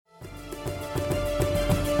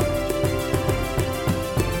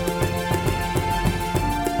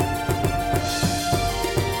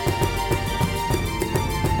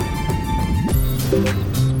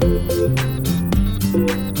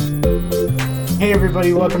Hey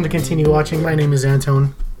everybody, welcome to Continue Watching. My name is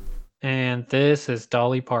Anton. And this is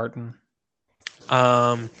Dolly Parton.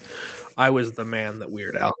 I was the man that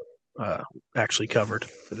Weird Al actually covered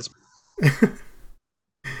for this.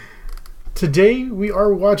 Today we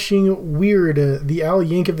are watching Weird, the Al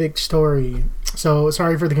Yankovic story. So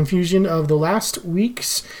sorry for the confusion of the last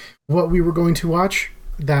week's what we were going to watch.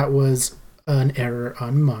 That was an error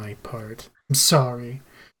on my part. I'm sorry.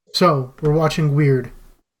 So we're watching Weird.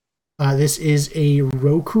 This is a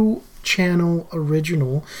Roku channel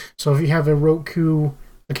original. So if you have a Roku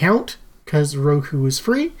account, because Roku is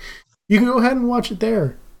free, you can go ahead and watch it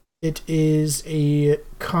there. It is a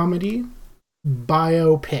comedy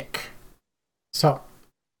biopic. So,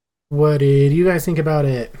 what did you guys think about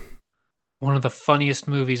it? One of the funniest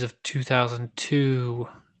movies of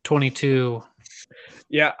 2022.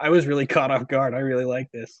 Yeah, I was really caught off guard. I really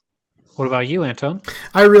like this. What about you, Anton?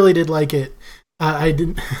 I really did like it. I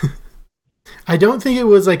didn't. I don't think it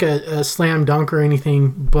was like a slam dunk or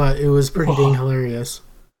anything, but it was pretty dang hilarious.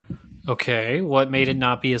 Okay, what made it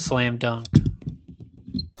not be a slam dunk?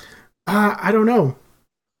 I don't know.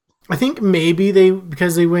 I think maybe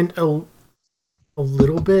because they went a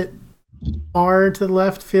little bit far to the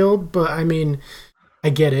left field, but I mean,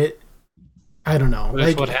 I get it. I don't know.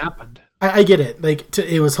 That's what happened. I get it.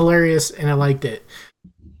 It was hilarious, and I liked it.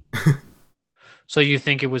 So you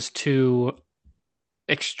think it was too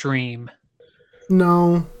extreme?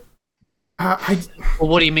 No. Well,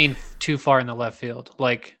 what do you mean too far in the left field?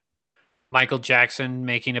 Like Michael Jackson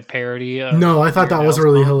making a parody of... No, I thought that was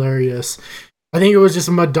really hilarious. I think it was just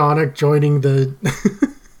Madonna joining the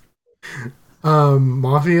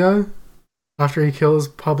mafia after he kills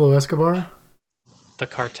Pablo Escobar. The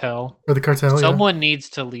cartel. Or the cartel, Someone needs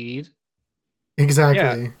to lead.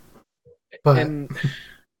 Exactly. Yeah. But and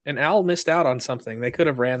Al missed out on something. They could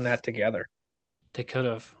have ran that together. They could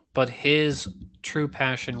have. But his true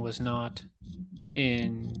passion was not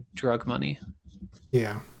in drug money.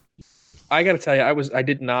 Yeah. I got to tell you, I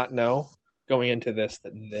did not know going into this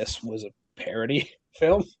that this was a parody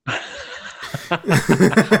film.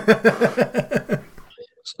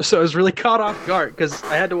 So I was really caught off guard because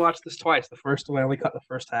I had to watch this twice. The first one, I only caught the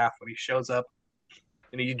first half when he shows up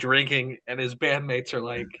and he's drinking and his bandmates are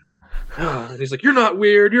like, oh, and he's like, "You're not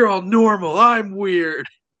weird. You're all normal. I'm weird."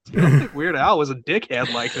 I don't think Weird Al was a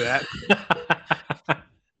dickhead like that.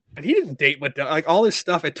 And he didn't date Madonna. Like all this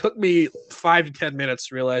stuff, it took me 5 to 10 minutes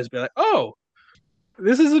to realize, be like, oh,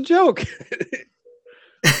 this is a joke.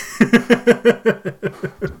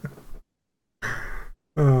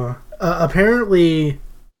 Apparently,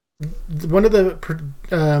 one of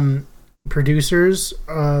the producers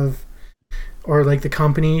of, or like the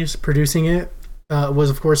companies producing it, was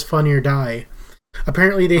of course Funny or Die.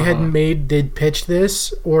 Apparently, they'd pitched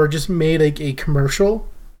this or just made like a commercial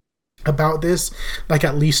about this like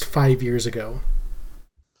at least 5 years ago.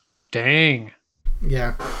 Dang.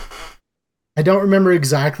 Yeah. I don't remember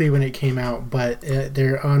exactly when it came out, but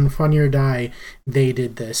they're on Funny or Die. They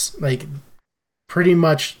did this, like pretty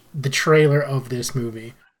much the trailer of this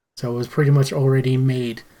movie. So it was pretty much already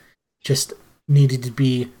made, just needed to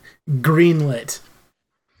be greenlit.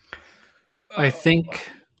 I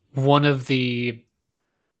think one of the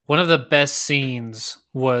best scenes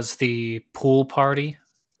was the pool party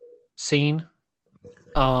scene.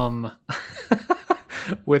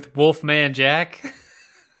 With Wolfman Jack.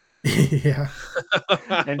 Yeah.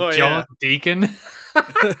 And John Deacon.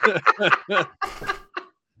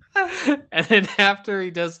 And then after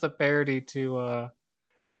he does the parody to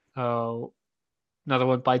Another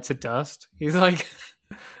One Bites the Dust, he's like,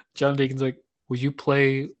 John Deacon's like, will you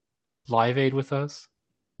play Live Aid with us?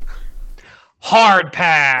 Hard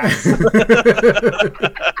pass.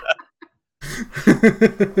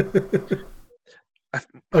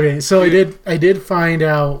 Okay, so I did find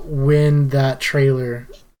out when that trailer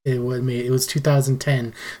it was made. It was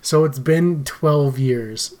 2010. So it's been 12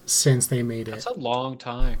 years since they made it. That's a long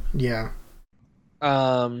time. Yeah.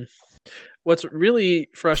 What's really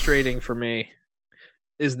frustrating for me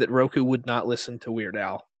is that Roku would not listen to Weird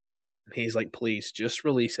Al. He's like, please, just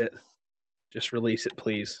release it. Just release it,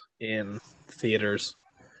 please, in theaters.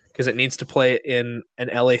 Because it needs to play in an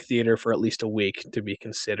LA theater for at least a week to be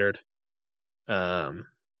considered. It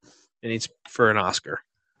needs for an Oscar.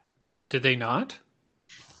 Did they not?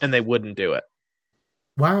 And they wouldn't do it.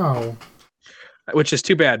 Wow. Which is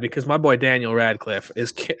too bad because my boy Daniel Radcliffe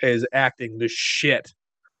is acting the shit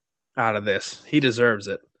out of this. He deserves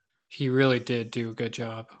it. He really did do a good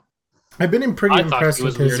job. I've been pretty impressed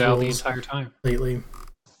with his Weird Al roles the entire time lately.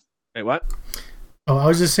 Wait, what? Oh, I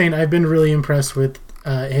was just saying I've been really impressed with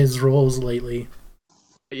his roles lately.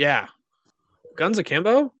 Yeah. Guns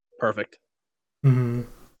Akimbo? Perfect. Mm-hmm.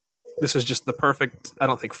 This is just the perfect, I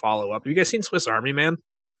don't think, follow-up. Have you guys seen Swiss Army Man?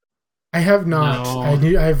 I have not.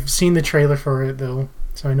 No. I've seen the trailer for it though,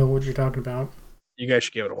 so I know what you're talking about. You guys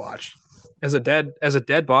should give it a watch. As a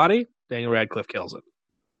dead body, Daniel Radcliffe kills it.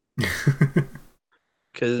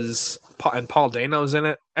 Because Paul Dano's in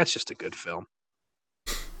it. That's just a good film.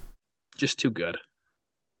 Just too good.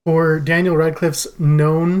 For Daniel Radcliffe's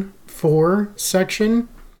known for section,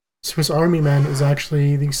 Swiss Army Man is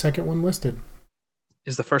actually the second one listed.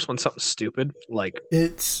 Is the first one something stupid like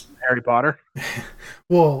It's Harry Potter?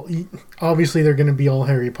 well, obviously they're going to be all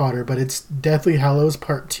Harry Potter, but it's Deathly Hallows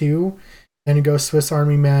Part 2, then it goes Swiss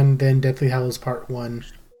Army Man, then Deathly Hallows Part 1,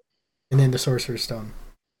 and then The Sorcerer's Stone.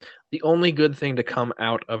 The only good thing to come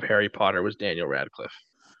out of Harry Potter was Daniel Radcliffe.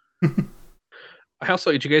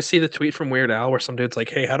 Did you guys see the tweet from Weird Al where some dude's like,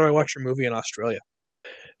 "Hey, how do I watch your movie in Australia?"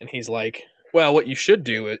 And he's like, "Well, what you should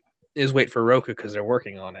do is wait for Roku because they're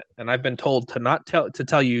working on it. And I've been told to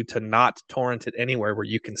tell you to not torrent it anywhere where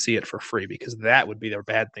you can see it for free because that would be their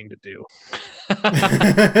bad thing to do."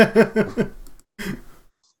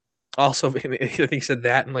 Also, I think he said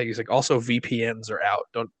that, and he's like, also VPNs are out.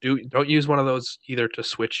 Don't use one of those either to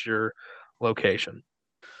switch your location.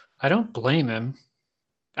 I don't blame him.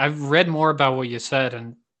 I've read more about what you said,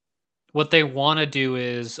 and what they want to do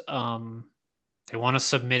is they want to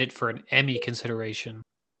submit it for an Emmy consideration.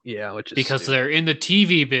 Yeah, which is because stupid. they're in the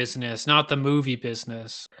TV business, not the movie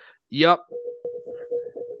business. Yup.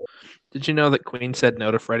 Did you know that Queen said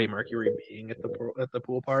no to Freddie Mercury being at the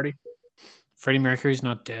pool party? Freddie Mercury's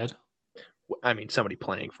not dead. I mean, somebody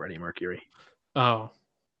playing Freddie Mercury. Oh,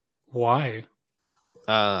 why?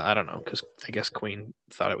 I don't know, because I guess Queen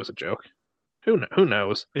thought it was a joke. Who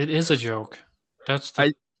knows? It is a joke. That's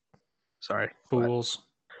the sorry, fools.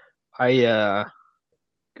 I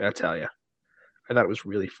gotta tell you, I thought it was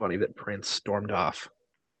really funny that Prince stormed off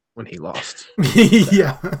when he lost.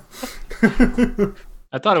 Yeah.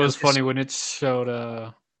 I thought it was funny when it showed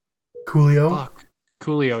Coolio.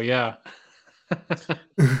 Coolio, yeah.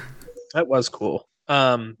 That was cool.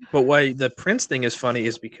 But why the Prince thing is funny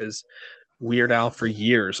is because Weird Al for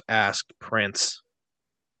years asked Prince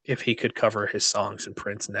if he could cover his songs, and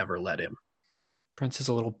Prince never let him. Prince is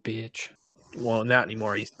a little bitch. Well, not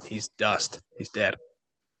anymore. He's dust. He's dead.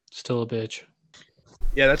 Still a bitch.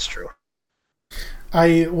 Yeah, that's true.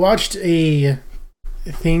 I watched a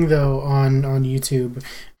thing though on YouTube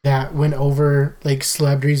that went over like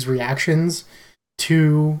celebrities' reactions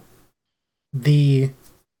to the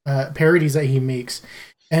parodies that he makes,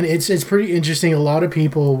 and it's pretty interesting. A lot of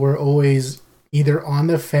people were always either on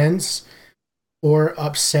the fence or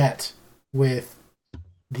upset with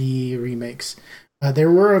the remakes.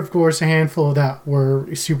 There were, of course, a handful that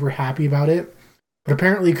were super happy about it, but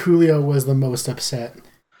apparently Coolio was the most upset.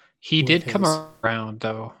 He did come around,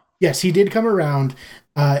 though. Yes, he did come around,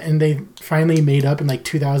 and they finally made up in like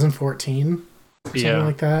 2014, something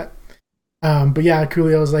like that. But yeah,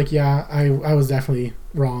 Coolio was like, yeah, I was definitely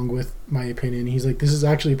wrong with my opinion. He's like, this is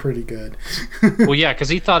actually pretty good. Well, yeah, because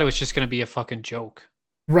he thought it was just going to be a fucking joke.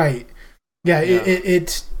 Right. Yeah, yeah.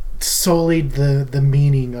 It sullied the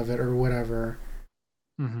meaning of it or whatever.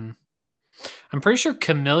 Mm-hmm. I'm pretty sure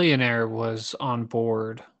Chameleonaire was on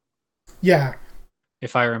board. Yeah.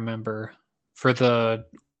 If I remember, for the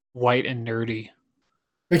white and nerdy.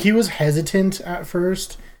 Like, he was hesitant at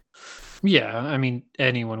first. Yeah, I mean,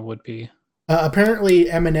 anyone would be. Apparently,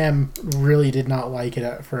 Eminem really did not like it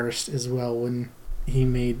at first as well when he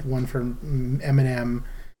made one for Eminem.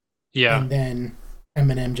 Yeah. And then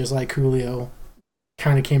Eminem, just like Coolio,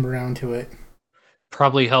 kind of came around to it.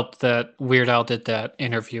 Probably helped that Weird Al did that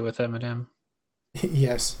interview with Eminem.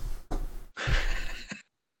 Yes.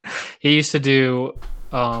 He used to do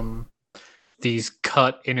these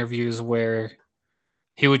cut interviews where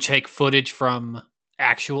he would take footage from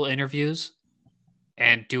actual interviews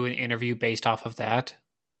and do an interview based off of that.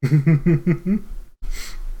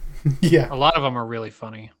 Yeah. A lot of them are really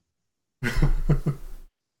funny.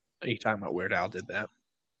 Are you talking about Weird Al did that?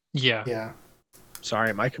 Yeah. Yeah.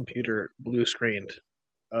 Sorry, my computer blue screened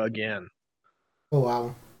again. Oh,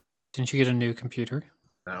 wow. Didn't you get a new computer?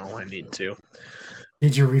 No, I need to.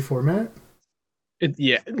 Did you reformat?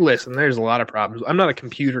 Listen, there's a lot of problems. I'm not a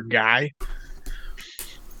computer guy,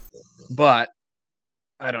 but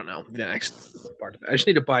I don't know the next part of it. I just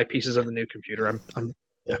need to buy pieces of the new computer.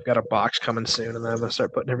 I've got a box coming soon, and then I'm gonna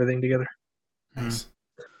start putting everything together. Nice.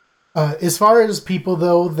 As far as people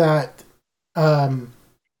though that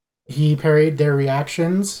he parodied their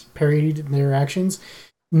reactions,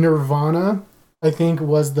 Nirvana, I think,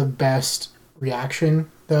 was the best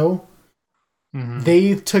reaction though. Mm-hmm.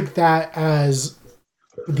 They took that as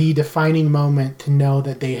the defining moment to know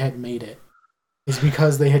that they had made it. is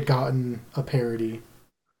because they had gotten a parody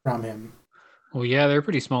from him. Well, yeah, they're a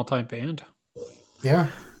pretty small time band. Yeah.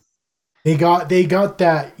 They got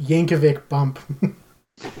that Yankovic bump.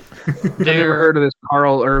 I've never heard of this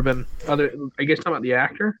Carl Urban. Are you guys talking about the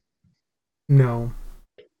actor? No.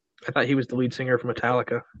 I thought he was the lead singer for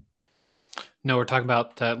Metallica. No, we're talking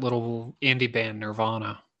about that little indie band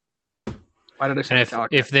Nirvana. Why did I say Metallica?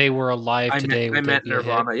 If they were alive today, I meant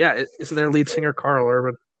Nirvana. Yeah, isn't their lead singer Carl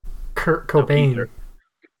Urban? Kurt Cobain. No,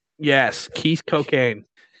 yes, Keith Cocaine.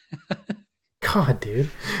 God,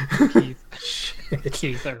 dude.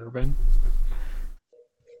 Keith Urban.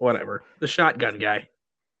 Whatever. The shotgun guy.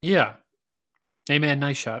 Yeah. Hey, man,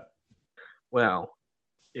 nice shot. Well,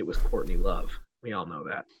 it was Courtney Love. We all know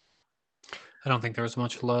that. I don't think there was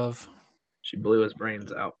much love. She blew his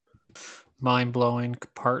brains out. Mind-blowing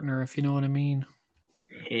partner, if you know what I mean.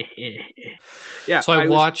 Yeah. So I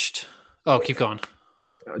watched... Oh, keep going.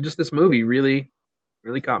 Just this movie really,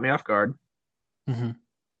 really caught me off guard.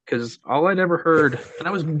 Because all I'd ever heard, and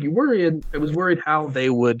I was worried how they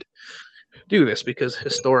would do this, because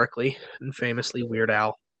historically and famously Weird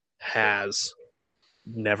Al has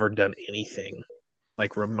never done anything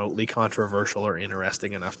like remotely controversial or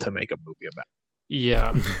interesting enough to make a movie about.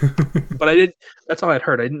 Yeah. But that's all I'd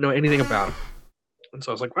heard. I didn't know anything about him. And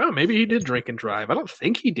so I was like, wow, maybe he did drink and drive. I don't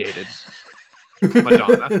think he dated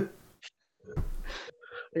Madonna.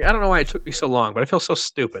 I don't know why it took me so long, but I feel so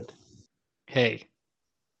stupid. Hey,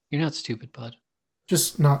 you're not stupid, bud.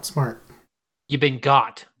 Just not smart. You've been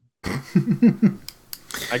got.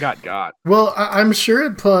 I got. Well, I'm sure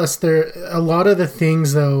at Plus, a lot of the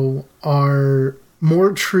things, though, are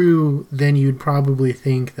more true than you'd probably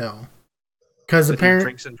think, though. Because apparently,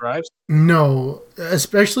 drinks and drives. No,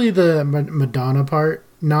 especially the Madonna part.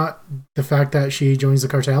 Not the fact that she joins the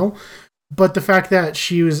cartel, but the fact that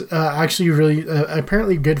she was actually really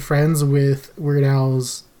apparently good friends with Weird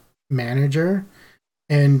Al's manager,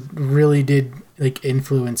 and really did like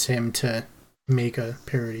influence him to make a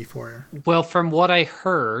parody for her. Well, from what I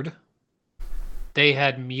heard, they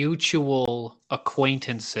had mutual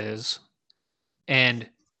acquaintances, and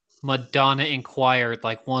Madonna inquired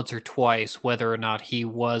like once or twice whether or not he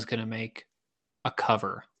was going to make a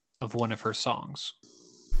cover of one of her songs.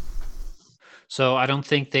 So I don't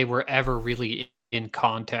think they were ever really in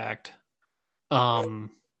contact. I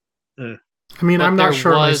mean, I'm not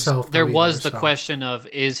sure myself. There was the question of,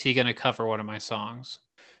 is he going to cover one of my songs?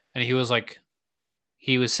 And he was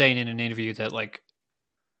saying in an interview that like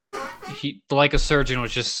Like a Surgeon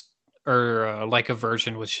was just, or Like a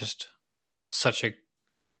Virgin was just such a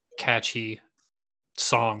catchy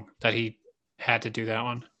song that he had to do that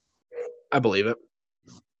one. I believe it.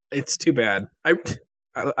 It's too bad.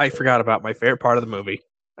 I forgot about my favorite part of the movie.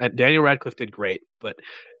 Daniel Radcliffe did great, but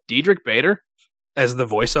Diedrich Bader as the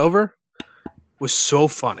voiceover was so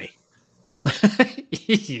funny.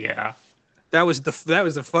 Yeah, that was the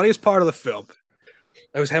funniest part of the film.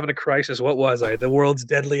 I was having a crisis. What was I? The world's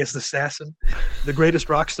deadliest assassin, the greatest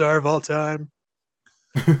rock star of all time.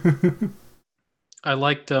 I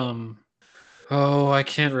liked I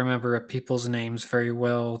can't remember people's names very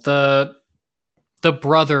well. The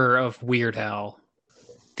brother of Weird Al,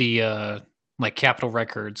 the like Capitol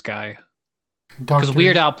Records guy, because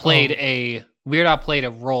Weird Al played a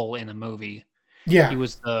role in a movie. Yeah, he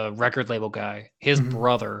was the record label guy. His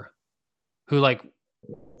brother, who like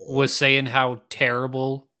was saying how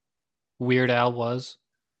terrible Weird Al was.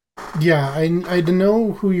 Yeah, I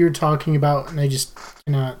know who you're talking about, and I just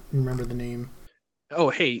cannot remember the name. Oh,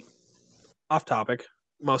 hey, off topic,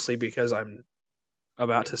 mostly because I'm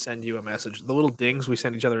about to send you a message. The little dings we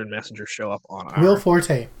send each other in Messenger show up on our Will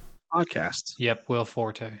Forte podcast. Yep, Will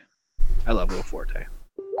Forte. I love Will Forte.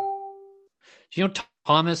 Do you know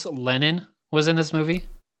Thomas Lennon was in this movie?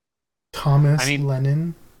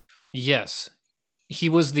 Lennon? Yes. He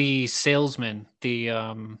was the salesman, the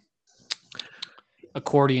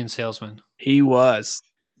accordion salesman. He was.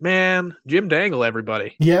 Man, Jim Dangle,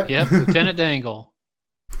 everybody. Yep, Lieutenant Dangle.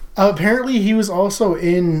 Apparently, he was also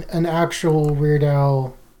in an actual Weird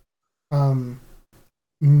Al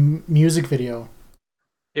music video.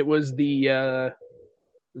 It was the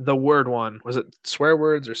word one. Was it swear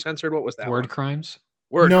words or censored? What was that? Word crimes?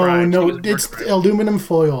 Crimes. No, it's aluminum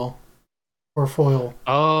foil. Or foil.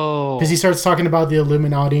 Oh. Because he starts talking about the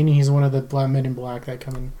Illuminati, and he's one of the men in black that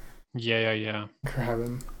come in. Yeah. Grab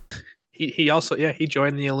him. He also, he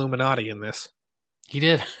joined the Illuminati in this. He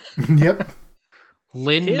did. Yep.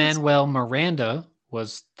 Lin-Manuel Miranda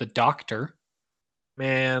was the doctor.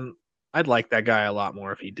 Man, I'd like that guy a lot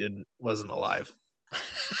more if he wasn't alive.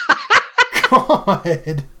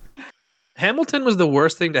 God. Hamilton was the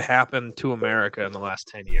worst thing to happen to America in the last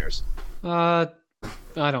 10 years. I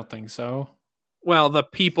don't think so. Well, the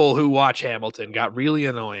people who watch Hamilton got really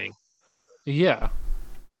annoying, Yeah.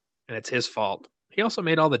 and it's his fault. He also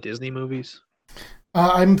made all the Disney movies.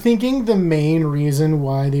 I'm thinking the main reason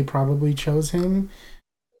why they probably chose him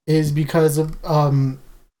is because of Weird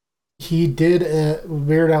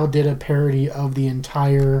Al did a parody of the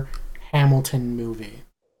entire Hamilton movie.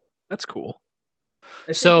 That's cool.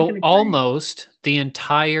 So almost the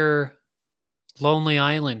entire Lonely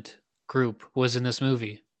Island group was in this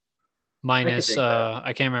movie. Minus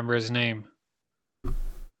I can't remember his name.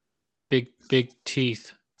 Big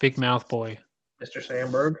teeth, big mouth boy. Mr.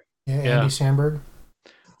 Sandberg. Yeah, Andy Samberg.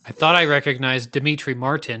 I thought I recognized Dimitri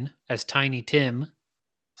Martin as Tiny Tim.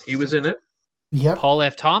 He was in it. Yep. Paul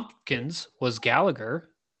F. Tompkins was Gallagher.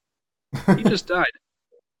 He just died.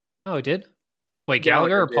 Oh, he did? Wait,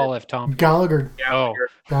 Gallagher or did. Paul F. Tompkins? Gallagher. Oh,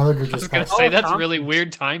 Gallagher I was just going to passed. say, Paul F. that's really Tompkins.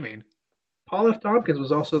 weird timing. Paul F. Tompkins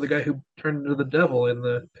was also the guy who turned into the devil in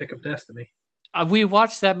the Pick of Destiny. We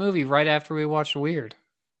watched that movie right after we watched Weird.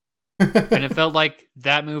 And it felt like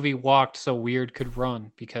that movie walked so Weird could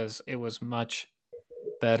run because it was much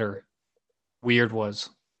better. Weird was.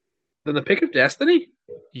 Then the Pick of Destiny?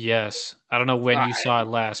 Yes. I don't know when you saw it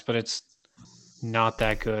last, but it's not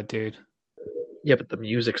that good, dude. Yeah, but the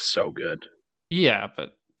music's so good. Yeah,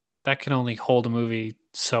 but that can only hold a movie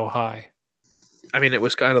so high. I mean, it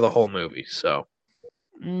was kind of the whole movie, so.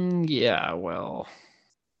 Yeah, well.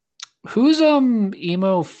 Who's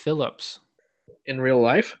Emo Phillips? In real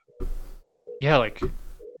life? Yeah, like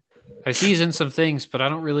I see he's in some things, but I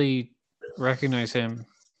don't really recognize him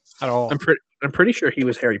at all. I'm pretty sure he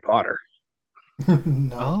was Harry Potter.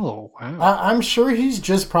 No. Oh, wow. I'm sure he's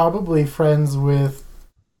just probably friends with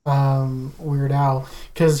Weird Al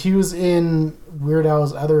because he was in Weird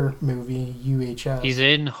Al's other movie, UHF. He's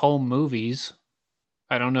in Home Movies.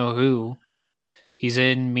 I don't know who. He's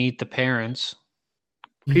in Meet the Parents.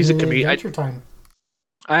 He's a in comedian. Adventure Time.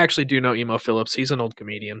 I actually do know Emo Phillips. He's an old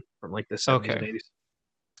comedian from like the 70s and 80s.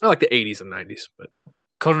 I like the 80s and 90s, but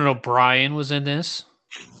Conan O'Brien was in this.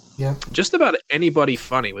 Yep. just about anybody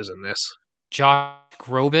funny was in this. Josh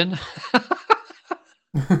Groban.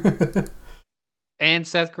 And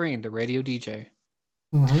Seth Green, the radio DJ.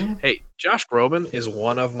 Mm-hmm. Hey, Josh Groban is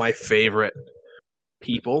one of my favorite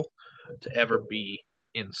people to ever be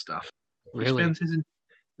in stuff. Really?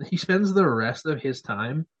 He spends the rest of his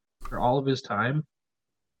time, or all of his time,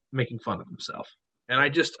 making fun of himself. And I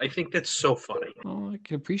think that's so funny. Oh, I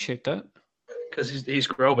can appreciate that. Because he's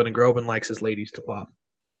Groban, and Groban likes his ladies to pop.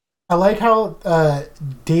 I like how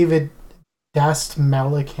David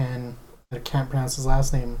Dastmalchian, I can't pronounce his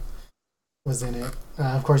last name, was in it.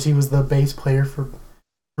 Of course, he was the bass player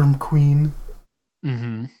from Queen.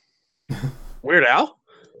 Mm-hmm. Weird Al?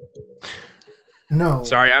 No.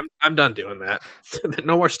 Sorry, I'm done doing that.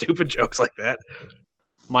 No more stupid jokes like that.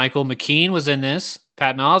 Michael McKean was in this.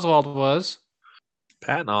 Patton Oswalt was.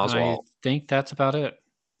 Patton I Oswalt. think that's about it.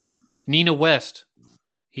 Nina West.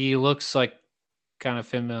 He looks like kind of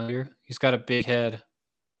familiar. He's got a big head.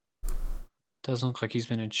 Doesn't look like he's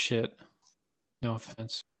been in shit. No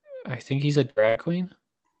offense. I think he's a drag queen.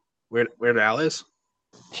 Weird Al is?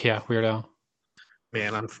 Yeah, Weirdo.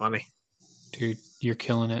 Man, I'm funny. Dude, you're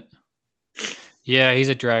killing it. Yeah, he's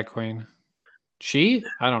a drag queen. She?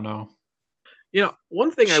 I don't know. You know,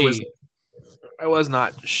 one thing I was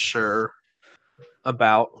not sure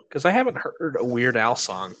about, because I haven't heard a Weird Al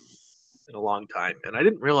song in a long time, and I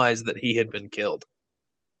didn't realize that he had been killed.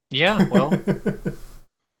 Yeah, well,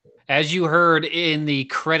 as you heard in the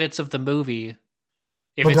credits of the movie,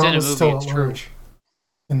 if Madonna's it's in a still movie, it's at true. large.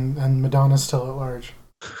 And Madonna's still at large.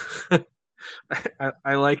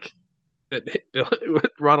 I like that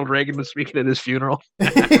Ronald Reagan was speaking at his funeral.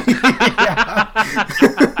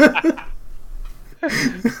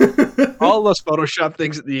 All those Photoshop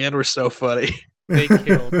things at the end were so funny. They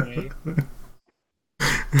killed me.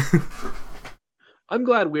 I'm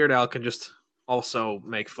glad Weird Al can just also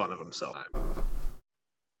make fun of himself.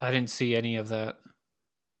 I didn't see any of that.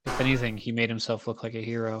 If anything, he made himself look like a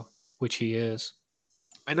hero, which he is.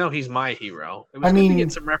 I know he's my hero. It was good to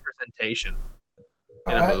get some representation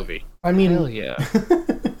in a movie. I mean, hell yeah.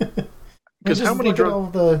 Because how many look at all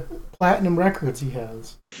the platinum records he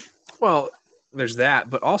has? Well, there's that,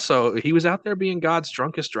 but also he was out there being God's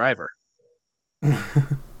drunkest driver.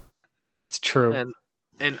 It's true. And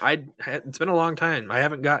it's been a long time. I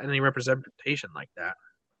haven't gotten any representation like that.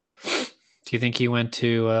 Do you think he went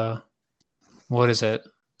to what is it?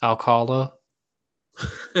 Alcala?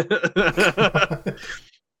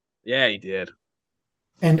 Yeah, he did.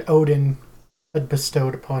 And Odin had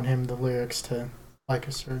bestowed upon him the lyrics to Like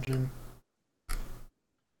a Surgeon.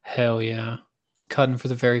 Hell yeah. Cutting for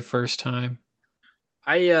the very first time.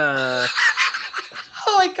 I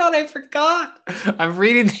Oh my god, I forgot. I'm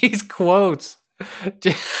reading these quotes.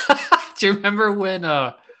 Do you remember when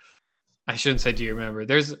I shouldn't say do you remember.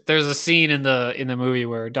 There's a scene in the movie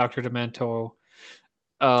where Dr. Demento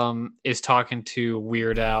is talking to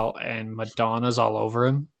Weird Al and Madonna's all over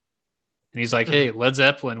him. And he's like, "Hey, Led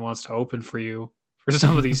Zeppelin wants to open for you for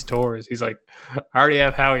some of these tours." He's like, "I already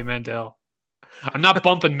have Howie Mandel. I'm not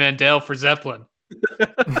bumping Mandel for Zeppelin."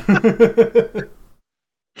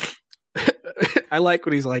 I like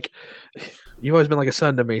when he's like, "You've always been like a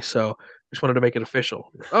son to me, so just wanted to make it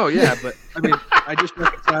official." Oh yeah, but I mean, I just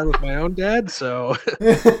reconciled with my own dad, so.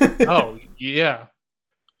 Oh, yeah.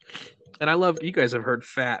 And I love you guys have heard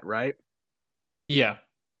 "Fat," right? Yeah.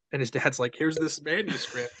 And his dad's like, "Here's this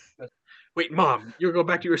manuscript." Wait, Mom, you go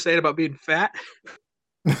back to what you were saying about being fat?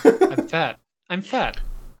 I'm fat. I'm fat.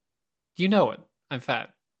 You know it. I'm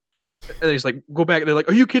fat. And he's like, "Go back." And they're like,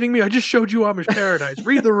 "Are you kidding me? I just showed you Amish Paradise.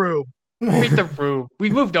 Read the room." Read the room.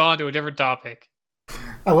 We moved on to a different topic.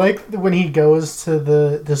 I like when he goes to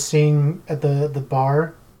the scene at the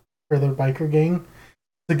bar for the biker gang.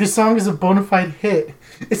 Like, this song is a bona fide hit.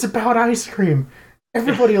 It's about ice cream.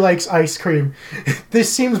 Everybody likes ice cream.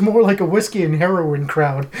 This seems more like a whiskey and heroin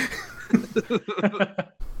crowd.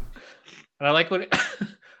 And I like when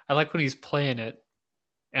he's playing it,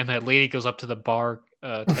 and that lady goes up to the bar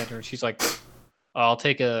tender, and she's like, "I'll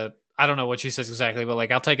take I don't know what she says exactly, but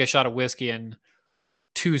like, I'll take a shot of whiskey and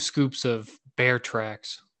 2 scoops of Bear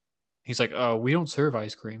Tracks." He's like, "Oh, we don't serve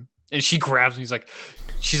ice cream." And she grabs him.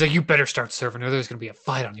 She's like, "You better start serving, or there's gonna be a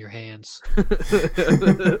fight on your hands."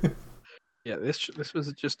 Yeah, this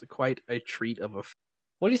was just quite a treat of a.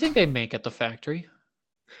 What do you think they make at the factory?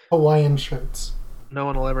 Hawaiian shirts. No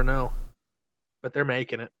one will ever know, but they're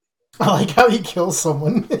making it. I like how he kills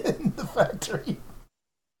someone in the factory.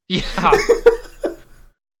 Yeah,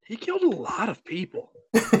 He killed a lot of people.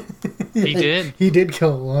 he did. He did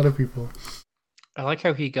kill a lot of people. I like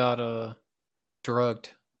how he got drugged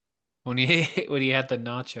when he had the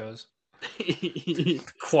nachos.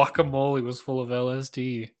 Guacamole was full of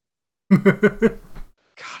LSD. God,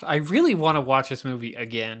 I really want to watch this movie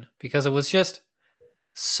again because it was just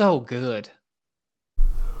so good.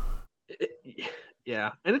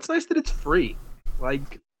 Yeah, and it's nice that it's free.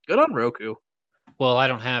 Like, good on Roku. Well, I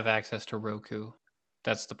don't have access to Roku.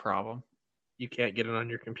 That's the problem. You can't get it on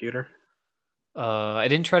your computer. I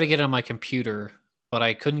didn't try to get it on my computer, but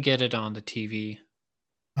I couldn't get it on the TV.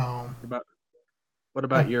 Oh, What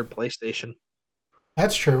about your PlayStation?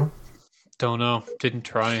 that's true. Don't know. Didn't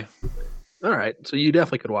try. All right, so you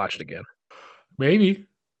definitely could watch it again. Maybe.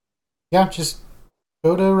 Yeah, just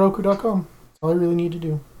go to Roku.com. That's all I really need to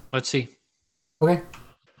do. Let's see. Okay.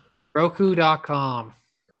 Roku.com.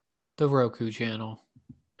 The Roku channel.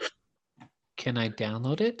 Can I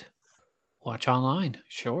download it? Watch online.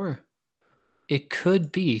 Sure. It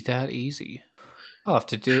could be that easy. I'll have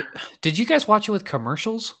to do. Did you guys watch it with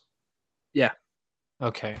commercials? Yeah.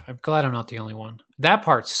 Okay. I'm glad I'm not the only one. That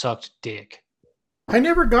part sucked dick. I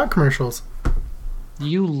never got commercials.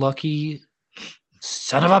 You lucky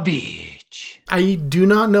son of a bitch. I do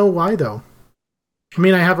not know why, though. I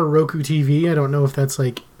mean, I have a Roku TV. I don't know if that's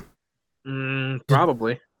like...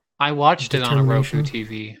 Probably. I watched it on a Roku Determination.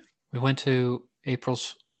 TV. We went to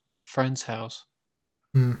April's friend's house.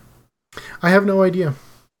 I have no idea.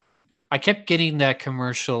 I kept getting that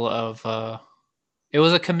commercial of it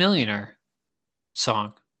was a Chameleonaire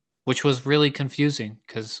song, which was really confusing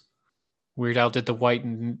because Weird Al did the white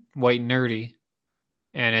and nerdy,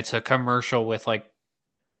 and it's a commercial with like,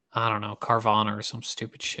 I don't know, Carvana or some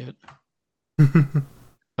stupid shit.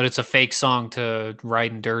 But it's a fake song to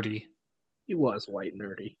Ride and Dirty. He was white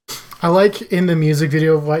nerdy. I like in the music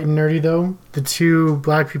video of White and Nerdy, though, the 2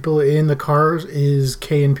 black people in the cars is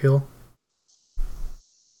Kay and Peele.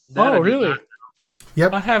 That I did not-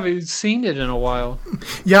 Yep. I haven't seen it in a while.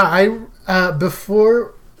 Yeah, I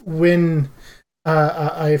before when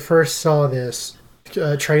I first saw this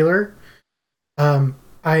trailer,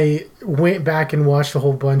 I went back and watched a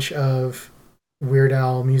whole bunch of Weird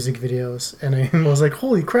Al music videos, and I was like,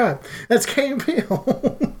 "Holy crap, that's Kay and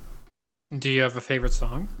Peele." Do you have a favorite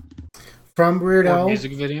song From Weird or Al?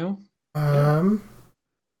 music video? I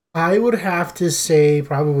would have to say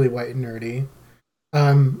probably White and Nerdy.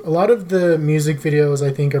 A lot of the music videos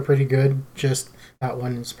I think are pretty good. Just that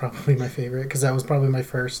one is probably my favorite because that was probably my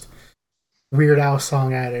first Weird Al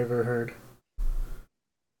song I had ever heard.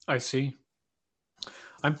 I see.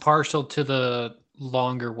 I'm partial to the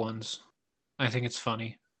longer ones. I think it's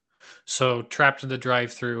funny. So Trapped in the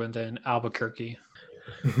Drive-Thru and then Albuquerque.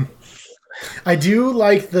 I do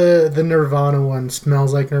like the Nirvana one.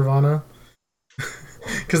 Smells like Nirvana.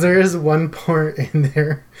 Because there is one part in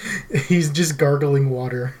there, he's just gargling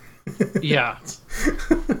water. Yeah.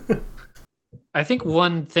 I think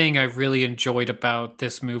one thing I really enjoyed about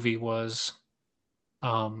this movie was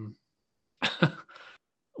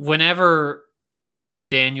whenever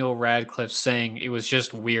Daniel Radcliffe sang, it was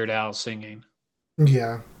just Weird Al singing.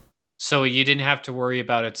 Yeah. So you didn't have to worry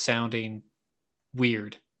about it sounding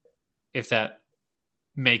weird, if that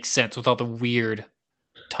makes sense, with all the weird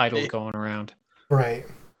titles going around. Right.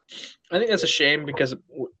 I think that's a shame because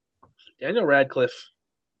Daniel Radcliffe,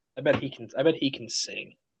 I bet he can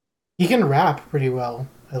sing. He can rap pretty well,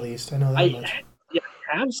 at least. I know that much. Yeah,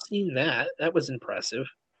 I have seen that. That was impressive.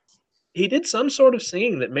 He did some sort of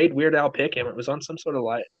singing that made Weird Al pick him. It was on some sort of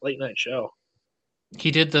late night show.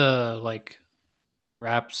 He did the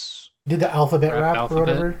raps. Did the alphabet rap or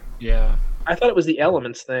whatever? Yeah. I thought it was the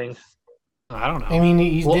Elements thing. I don't know. I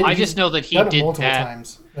mean, I just know that he did multiple that.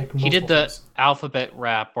 Times, He did the alphabet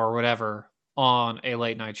rap or whatever on a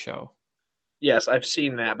late night show. Yes, I've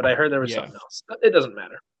seen that, but I heard there was something else. It doesn't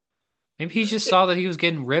matter. Maybe he just saw that he was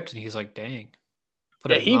getting ripped, and he's like, "Dang,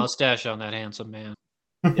 put a mustache on that handsome man."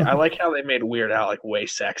 Yeah, I like how they made Weird Al way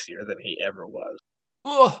sexier than he ever was.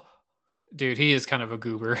 Oh, dude, he is kind of a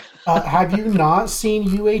goober. Have you not seen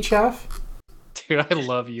UHF? Dude, I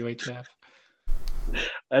love UHF.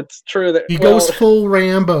 That's true. He goes full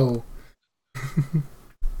Rambo.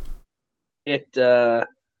 That's a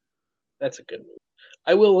good movie.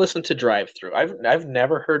 I will listen to Drive Through. I've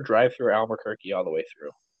never heard Drive Through Albuquerque all the way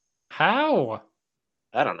through. How?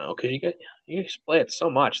 I don't know, because you used to play it so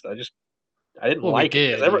much that I didn't like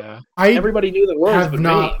it. Yeah. Everybody knew the words, but me,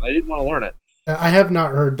 I didn't want to learn it. I have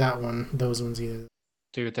not heard those ones either.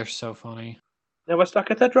 Dude, they're so funny. Never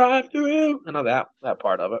stuck at the drive-through. I know that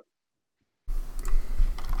part of it.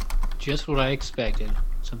 Just what I expected.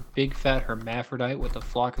 Some big fat hermaphrodite with a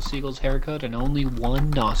flock of seagulls haircut and only one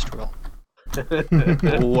nostril.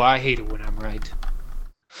 Oh, I hate it when I'm right.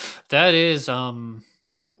 That is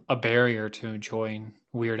a barrier to enjoying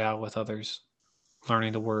Weird Al with others,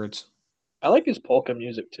 learning the words. I like his polka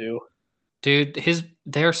music too. Dude,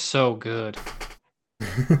 they're so good.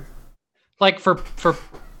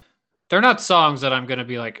 They're not songs that I'm gonna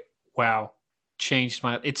be like, wow,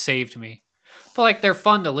 it saved me. But they're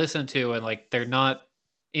fun to listen to, and they're not,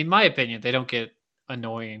 in my opinion, they don't get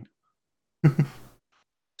annoying.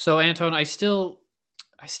 So Anton, I still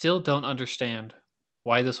don't understand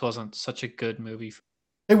why this wasn't such a good movie.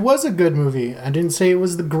 It was a good movie. I didn't say it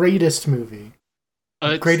was the greatest movie.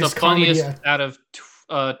 It's the funniest out of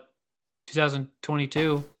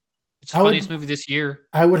 2022. It's the funniest movie this year.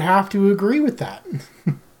 I would have to agree with that.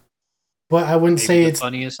 But I wouldn't say it's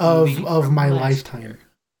funniest of my lifetime. Year.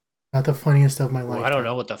 Not the funniest of my lifetime. I don't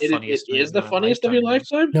know what the funniest it is. The funniest of your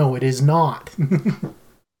lifetime? No, it is not.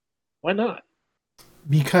 Why not?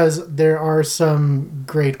 Because there are some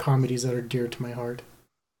great comedies that are dear to my heart.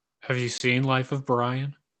 Have you seen Life of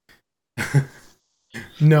Brian?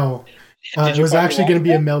 No. It was actually going to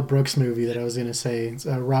be a Mel Brooks movie that I was going to say. It's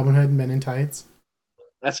Robin Hood Men in Tights.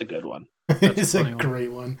 That's a good one. It's a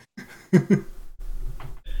great one.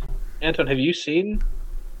 Anton, have you seen...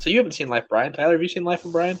 So you haven't seen Life of Brian. Tyler, have you seen Life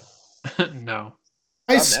of Brian? No.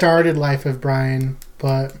 I started Life of Brian,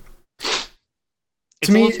 but... It's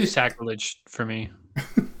a little too sacrilege for me.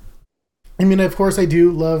 I mean, of course, I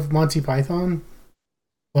do love Monty Python,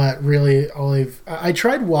 but really, I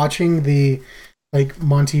tried watching the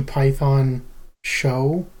Monty Python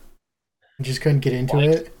show. I just couldn't get into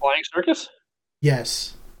it. Flying Circus?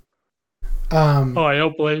 Yes. I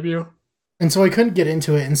don't blame you. And so I couldn't get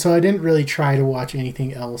into it, and so I didn't really try to watch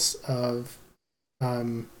anything else of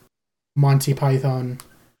Monty Python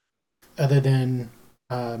other than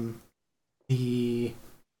the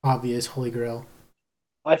obvious Holy Grail.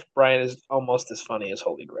 Life of Brian is almost as funny as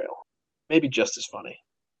Holy Grail. Maybe just as funny.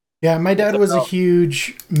 Yeah, my dad was a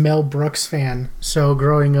huge Mel Brooks fan, so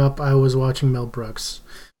growing up I was watching Mel Brooks,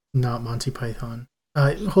 not Monty Python.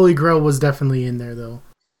 Holy Grail was definitely in there, though.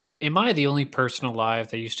 Am I the only person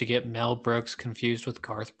alive that used to get Mel Brooks confused with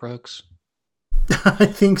Garth Brooks? I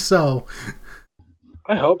think so.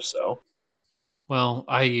 I hope so. Well,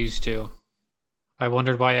 I used to. I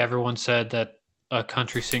wondered why everyone said that a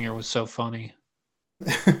country singer was so funny.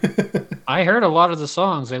 I heard a lot of the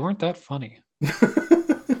songs. They weren't that funny.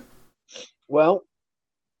 Well,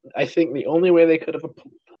 I think the only way they could have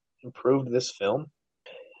improved this film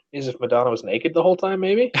is if Madonna was naked the whole time,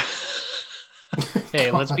 maybe?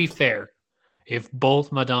 Hey, let's be fair. If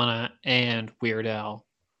both Madonna and Weird Al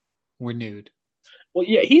were nude. Well,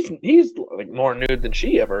 yeah, he's more nude than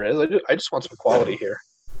she ever is. I just want some quality here.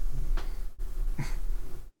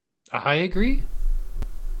 I agree.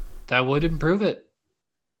 That would improve it.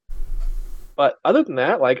 But other than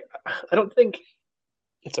that, like, I don't think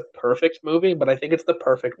it's a perfect movie, but I think it's the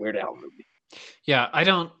perfect Weird Al movie. Yeah, I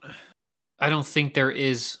don't think there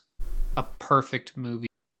is a perfect movie.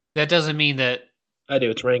 That doesn't mean that. I do.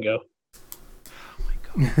 It's Rango. Oh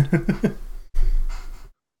my god.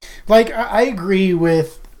 Like, I agree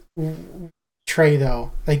with Trey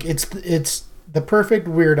though. Like, it's the perfect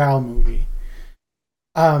Weird Al movie.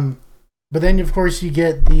 But then of course you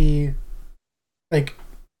get the like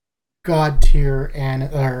god tier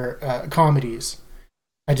and comedies.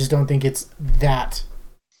 I just don't think it's that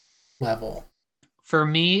level. For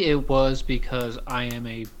me, it was because I am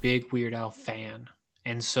a big Weird Al fan,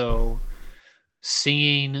 and so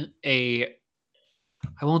seeing I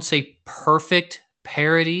won't say perfect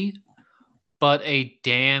parody, but a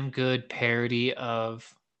damn good parody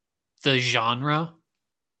of the genre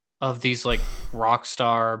of these like rock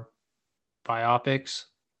star biopics.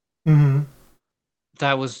 Mm-hmm.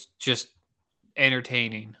 That was just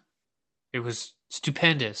entertaining. It was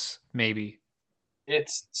stupendous, maybe.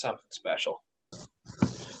 It's something special.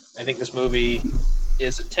 I think this movie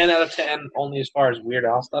is a 10 out of 10 only as far as Weird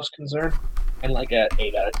Al stuff's concerned, and like a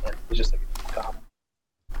 8 out of 10. It's just like a comedy.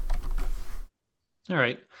 All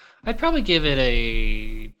right. I'd probably give it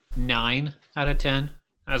a 9 out of 10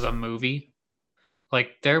 as a movie.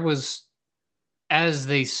 Like, there was, as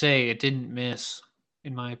they say, it didn't miss,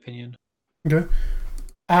 in my opinion. Okay.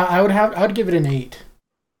 I would give it an 8.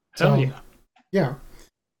 Hell So, yeah.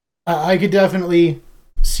 I could definitely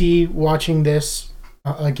see watching this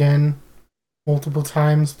again multiple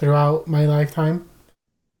times throughout my lifetime,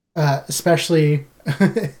 especially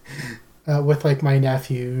with like my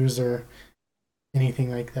nephews or anything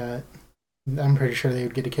like that. I'm pretty sure they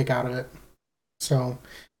would get a kick out of it. So,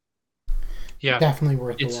 yeah, definitely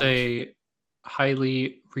worth it. It's a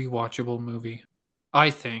highly rewatchable movie, I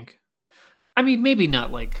think. I mean, maybe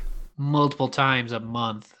not like multiple times a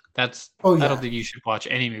month. I don't think you should watch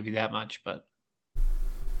any movie that much, but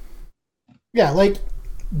yeah, like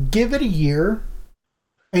give it a year,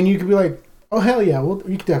 and you could be like, "Oh hell yeah, well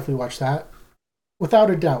you could definitely watch that,"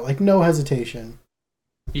 without a doubt, like no hesitation.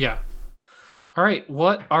 Yeah. All right,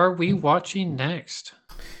 what are we watching next?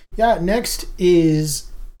 Yeah, next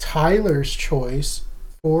is Tyler's choice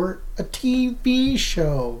for a TV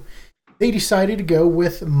show. They decided to go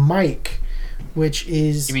with Mike, which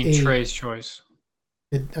is. You mean Trey's choice?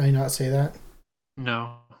 Did I not say that?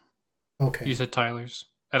 No. Okay. You said Tyler's.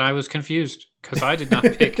 And I was confused because I did not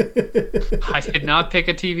pick I did not pick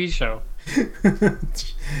a TV show.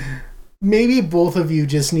 Maybe both of you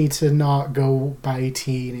just need to not go by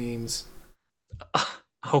T names.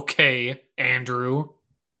 Okay, Andrew.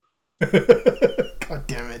 God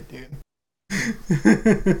damn it, dude.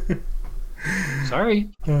 Sorry.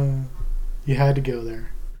 You had to go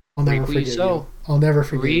there. I'll never forgive you. I'll never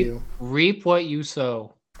forgive you. Reap what you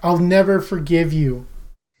sow. I'll never forgive you.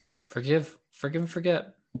 Forgive and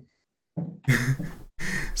forget.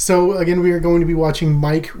 So again, we are going to be watching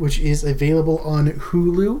Mike, which is available on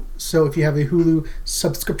Hulu. So if you have a Hulu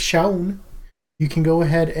subscription, you can go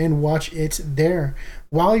ahead and watch it there.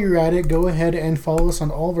 While you're at it, go ahead and follow us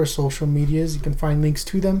on all of our social medias. You can find links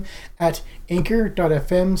to them at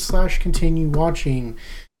anchor.fm/continue watching.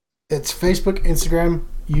 It's Facebook, Instagram,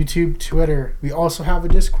 YouTube, Twitter. We also have a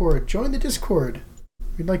Discord. Join the Discord.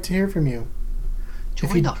 We'd like to hear from you.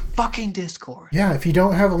 Join the fucking Discord. Yeah, if you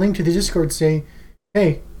don't have a link to the Discord, say,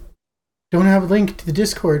 hey, don't have a link to the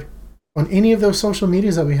Discord on any of those social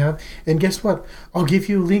medias that we have, and guess what? I'll give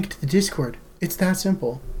you a link to the Discord. It's that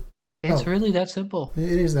simple. It's really that simple.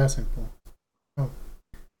 It is that simple. Oh.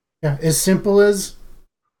 Yeah, as simple as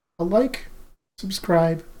a like,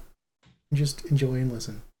 subscribe, and just enjoy and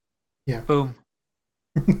listen. Yeah. Boom.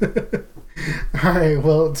 All right,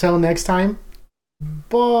 well, until next time,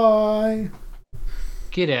 bye.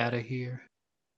 Get out of here.